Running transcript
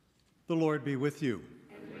The Lord be with you.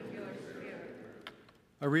 And with your spirit.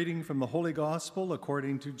 A reading from the Holy Gospel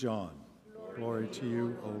according to John. Glory to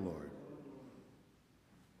you, O Lord.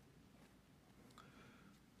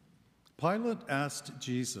 Pilate asked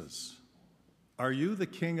Jesus, "Are you the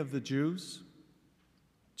king of the Jews?"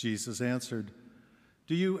 Jesus answered,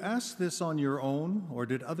 "Do you ask this on your own, or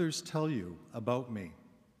did others tell you about me?"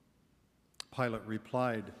 Pilate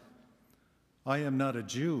replied, "I am not a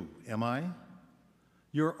Jew, am I?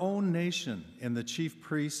 Your own nation and the chief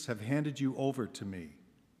priests have handed you over to me.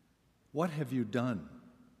 What have you done?"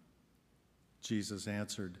 Jesus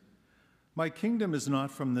answered, "My kingdom is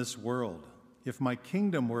not from this world. If my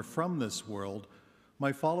kingdom were from this world,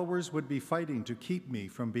 my followers would be fighting to keep me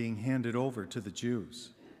from being handed over to the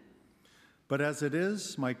Jews. But as it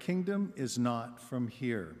is, my kingdom is not from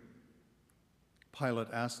here."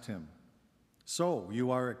 Pilate asked him, "So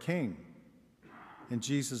you are a king?" And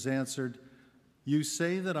Jesus answered, "You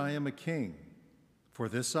say that I am a king. For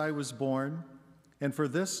this I was born, and for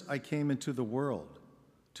this I came into the world,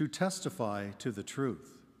 to testify to the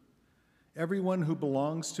truth. Everyone who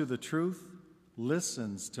belongs to the truth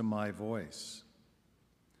listens to my voice."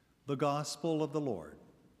 The Gospel of the Lord.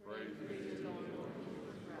 Praise be to God.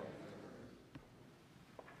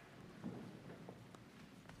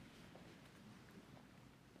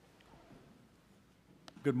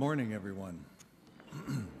 Good morning, everyone.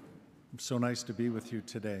 It's so nice to be with you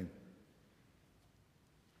today.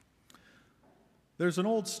 There's an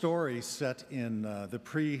old story set in the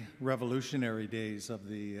pre-revolutionary days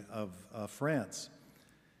of France,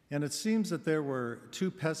 and it seems that there were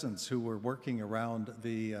two peasants who were working around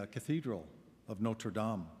the Cathedral of Notre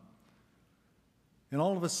Dame. And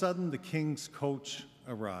all of a sudden, the king's coach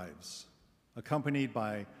arrives, accompanied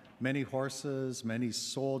by many horses, many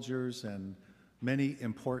soldiers, and many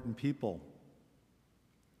important people.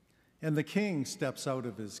 And the king steps out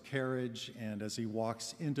of his carriage, and as he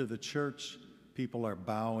walks into the church, people are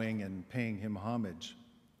bowing and paying him homage.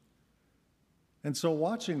 And so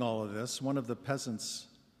watching all of this, one of the peasants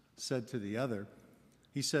said to the other,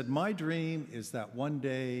 he said, "My dream is that one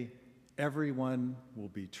day everyone will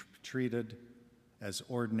be treated as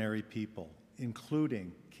ordinary people,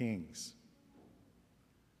 including kings."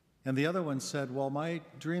 And the other one said, "Well, my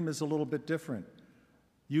dream is a little bit different.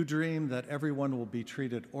 You dream that everyone will be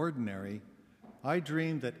treated ordinary. I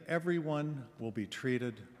dream that everyone will be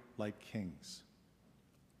treated like kings."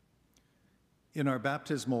 In our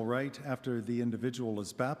baptismal rite, after the individual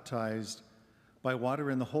is baptized by water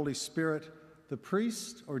in the Holy Spirit, the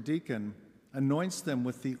priest or deacon anoints them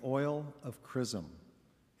with the oil of chrism,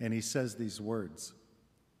 and he says these words,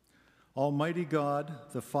 "Almighty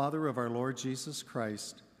God, the Father of our Lord Jesus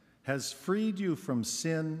Christ, has freed you from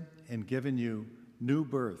sin and given you new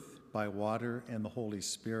birth by water and the Holy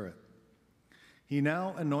Spirit. He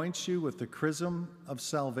now anoints you with the chrism of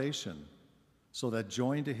salvation, so that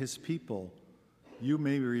joined to his people, you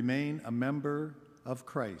may remain a member of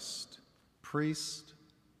Christ, priest,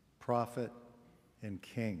 prophet, and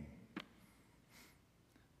king."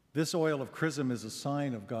 This oil of chrism is a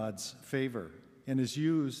sign of God's favor and is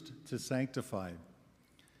used to sanctify.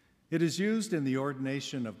 It is used in the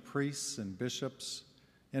ordination of priests and bishops,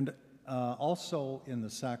 and also in the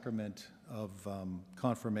sacrament of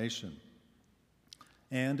confirmation.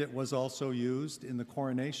 And it was also used in the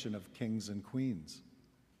coronation of kings and queens.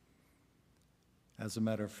 As a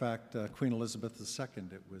matter of fact, Queen Elizabeth II,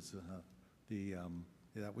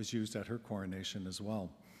 that was used at her coronation as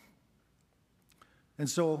well. And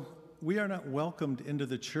so we are not welcomed into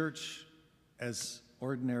the church as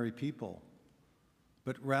ordinary people,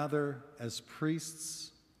 but rather as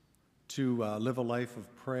priests to live a life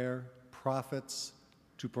of prayer, prophets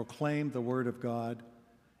to proclaim the word of God,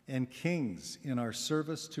 and kings in our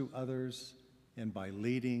service to others and by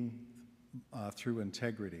leading through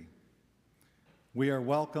integrity. We are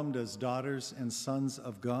welcomed as daughters and sons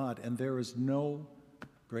of God, and there is no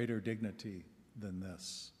greater dignity than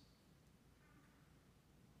this.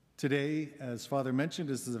 Today, as Father mentioned,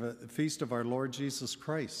 is the feast of our Lord Jesus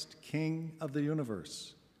Christ, King of the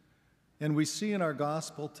universe. And we see in our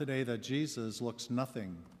gospel today that Jesus looks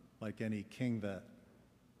nothing like any king that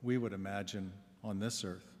we would imagine on this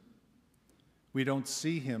earth. We don't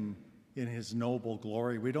see him in his noble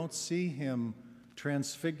glory. We don't see him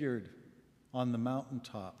transfigured on the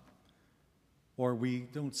mountaintop, or we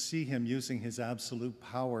don't see him using his absolute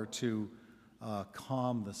power to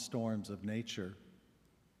calm the storms of nature.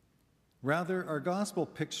 Rather, our gospel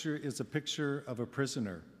picture is a picture of a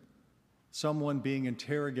prisoner, someone being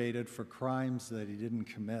interrogated for crimes that he didn't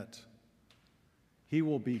commit. He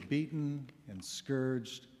will be beaten and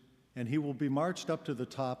scourged, and he will be marched up to the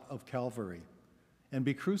top of Calvary. and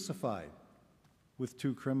be crucified with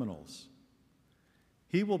two criminals.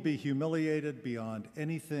 He will be humiliated beyond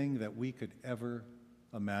anything that we could ever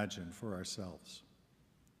imagine for ourselves.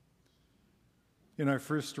 In our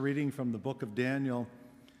first reading from the book of Daniel,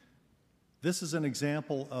 this is an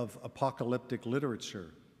example of apocalyptic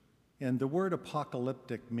literature. And the word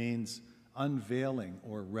apocalyptic means unveiling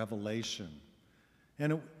or revelation.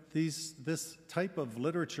 And this type of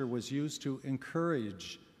literature was used to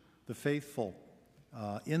encourage the faithful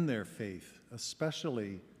in their faith,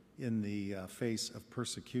 especially in the face of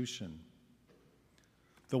persecution.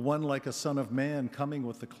 The one like a son of man coming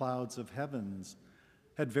with the clouds of heavens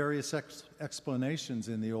had various explanations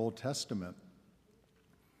in the Old Testament.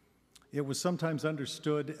 It was sometimes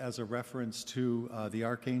understood as a reference to the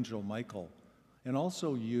archangel Michael, and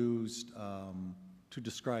also used to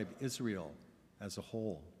describe Israel as a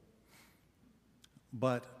whole.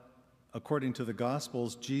 But according to the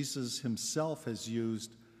Gospels, Jesus himself has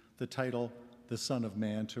used the title the Son of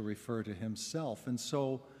Man to refer to himself. And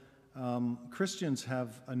so Christians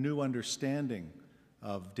have a new understanding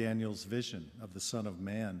of Daniel's vision of the Son of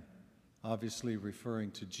Man, obviously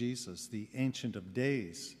referring to Jesus. The Ancient of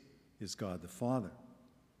Days is God the Father.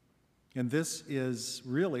 And this is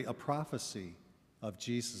really a prophecy of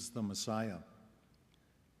Jesus the Messiah.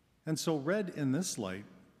 And so read in this light,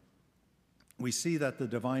 we see that the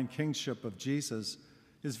divine kingship of Jesus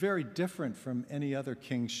is very different from any other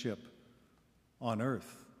kingship on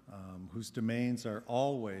earth, whose domains are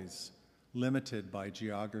always limited by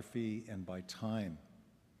geography and by time.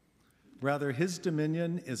 Rather, his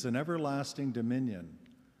dominion is an everlasting dominion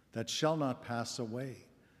that shall not pass away,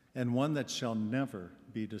 and one that shall never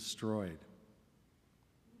be destroyed.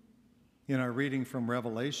 In our reading from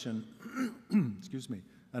Revelation,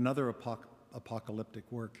 another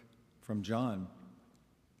apocalyptic work from John,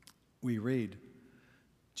 we read,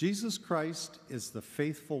 Jesus Christ is the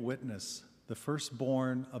faithful witness, the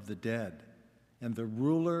firstborn of the dead, and the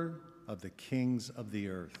ruler of the kings of the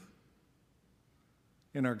earth.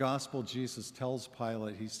 In our gospel, Jesus tells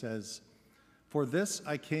Pilate, he says, "For this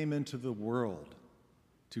I came into the world,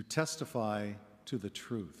 to testify to the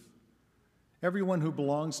truth. Everyone who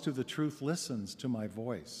belongs to the truth listens to my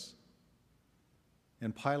voice."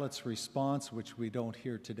 And Pilate's response, which we don't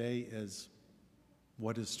hear today, is,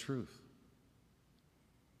 "What is truth?"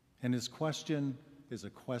 And his question is a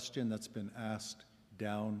question that's been asked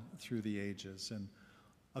down through the ages, and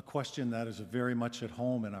a question that is very much at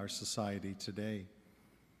home in our society today.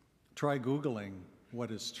 Try Googling, "What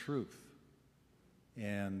is truth?"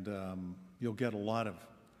 And you'll get a lot of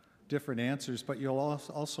different answers, but you'll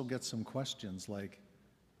also get some questions like,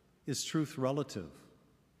 is truth relative?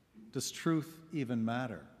 Does truth even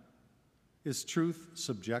matter? Is truth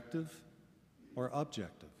subjective or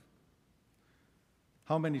objective?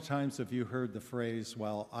 How many times have you heard the phrase,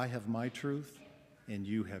 "Well, I have my truth and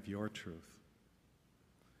you have your truth"?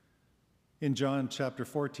 In John chapter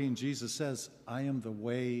 14, Jesus says, "I am the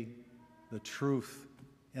way, the truth,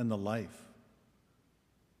 and the life."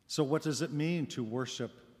 So what does it mean to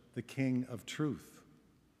worship the King of truth,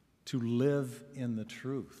 to live in the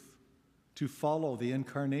truth, to follow the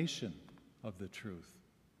incarnation of the truth?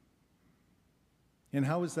 And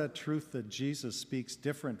how is that truth that Jesus speaks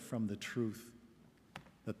different from the truth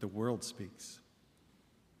that the world speaks?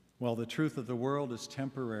 Well, the truth of the world is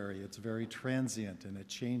temporary, it's very transient, and it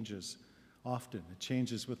changes often. It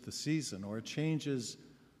changes with the season, or it changes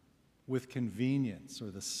with convenience,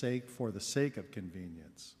 or for the sake of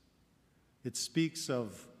convenience. It speaks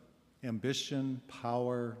of ambition,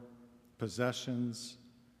 power, possessions,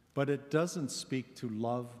 but it doesn't speak to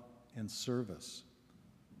love and service.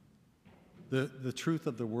 The truth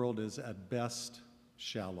of the world is at best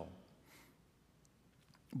shallow.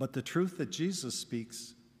 But the truth that Jesus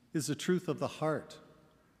speaks is the truth of the heart.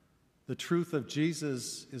 The truth of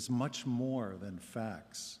Jesus is much more than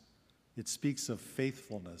facts. It speaks of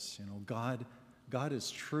faithfulness. God is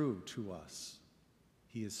true to us.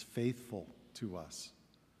 He is faithful to us.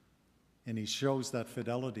 And he shows that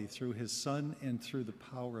fidelity through his Son and through the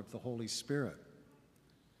power of the Holy Spirit.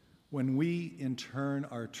 When we, in turn,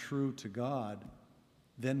 are true to God,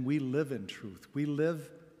 then we live in truth. We live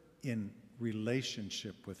in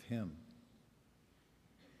relationship with him.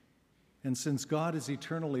 And since God is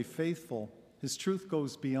eternally faithful, his truth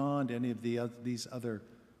goes beyond any of these other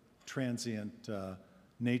transient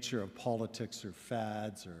nature of politics or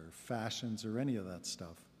fads or fashions or any of that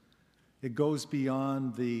stuff. It goes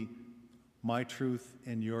beyond the my truth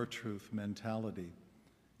and your truth mentality.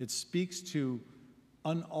 It speaks to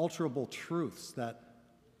unalterable truths that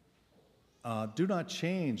do not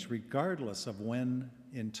change regardless of when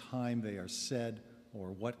in time they are said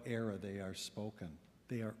or what era they are spoken.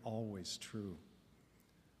 They are always true.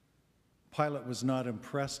 Pilate was not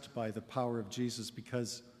impressed by the power of Jesus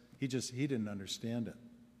because he didn't understand it.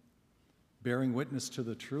 Bearing witness to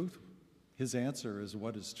the truth, his answer is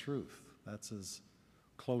what is truth. That's as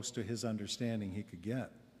close to his understanding he could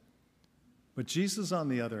get. But Jesus, on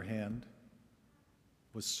the other hand,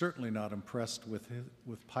 was certainly not impressed with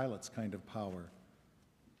Pilate's kind of power.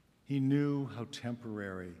 He knew how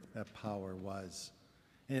temporary that power was.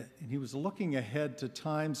 And he was looking ahead to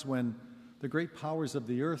times when the great powers of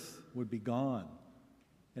the earth would be gone,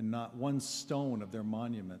 and not one stone of their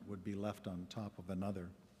monument would be left on top of another.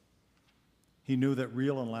 He knew that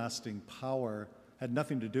real and lasting power had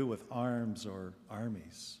nothing to do with arms or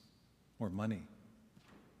armies or money.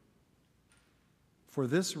 For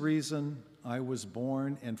this reason I was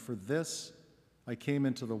born, and for this I came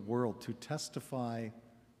into the world, to testify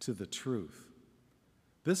to the truth.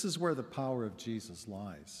 This is where the power of Jesus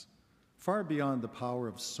lies. Far beyond the power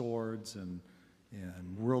of swords and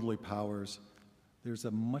worldly powers, there's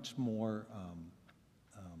a much more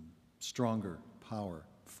stronger power,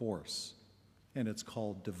 force, and it's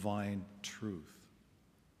called divine truth.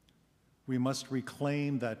 We must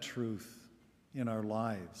reclaim that truth in our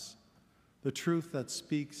lives, the truth that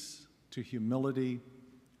speaks to humility,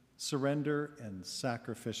 surrender, and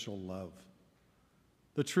sacrificial love.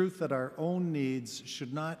 The truth that our own needs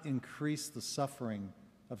should not increase the suffering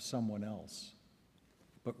of someone else,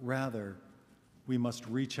 but rather we must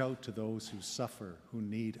reach out to those who suffer, who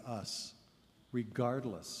need us,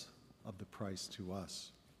 regardless of the price to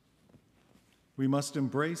us. We must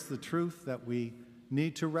embrace the truth that we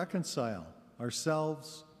need to reconcile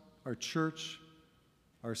ourselves, our church,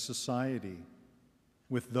 our society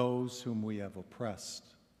with those whom we have oppressed.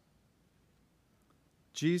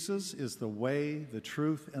 Jesus is the way, the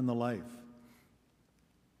truth, and the life.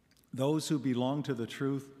 Those who belong to the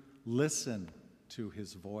truth listen to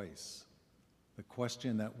his voice. The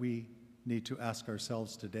question that we need to ask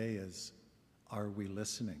ourselves today is, are we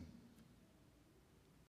listening?